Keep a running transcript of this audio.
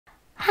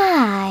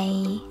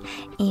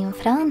In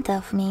front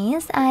of me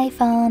is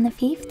iPhone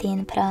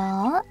 15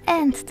 Pro,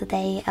 and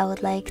today I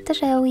would like to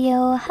show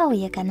you how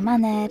you can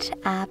manage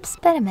apps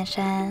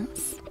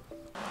permissions.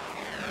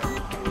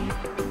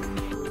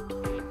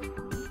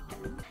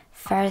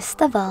 First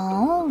of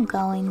all,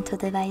 go into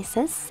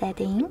Devices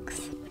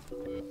Settings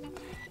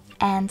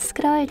and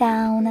scroll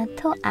down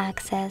to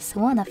access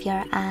one of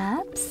your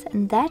apps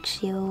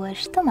that you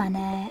wish to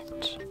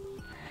manage.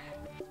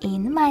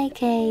 In my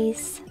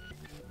case,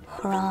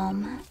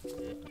 Chrome.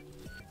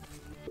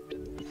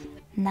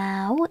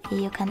 Now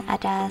you can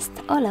adjust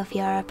all of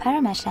your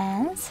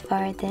permissions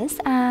for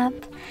this app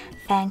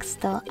thanks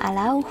to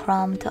Allow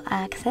Chrome to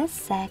Access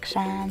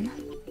section.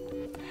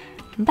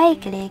 By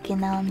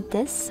clicking on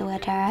this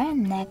switcher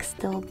next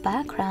to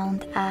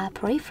Background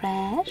App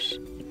Refresh,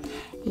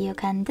 you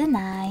can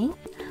deny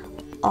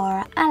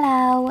or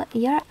allow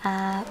your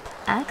app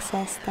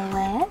access to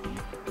it.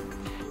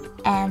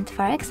 And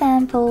for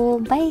example,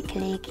 by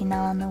clicking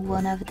on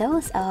one of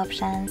those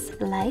options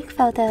like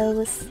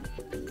Photos,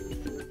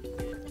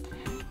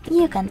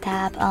 you can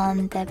tap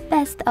on the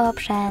best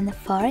option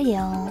for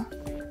you.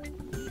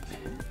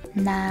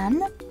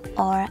 None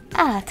or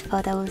Add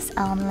Photos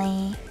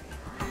Only.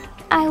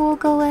 I will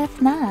go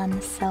with None,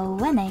 so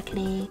when I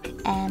click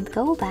and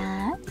go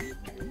back,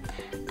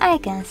 I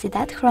can see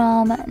that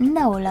Chrome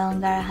no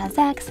longer has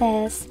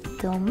access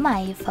to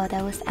my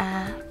Photos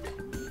app.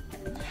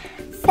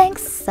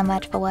 Thanks so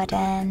much for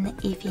watching.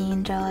 If you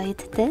enjoyed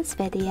this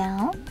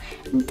video,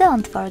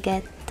 don't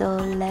forget to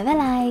leave a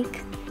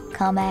like,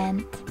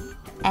 comment,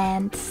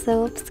 and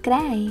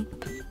subscribe.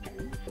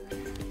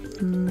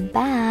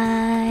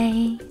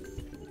 Bye!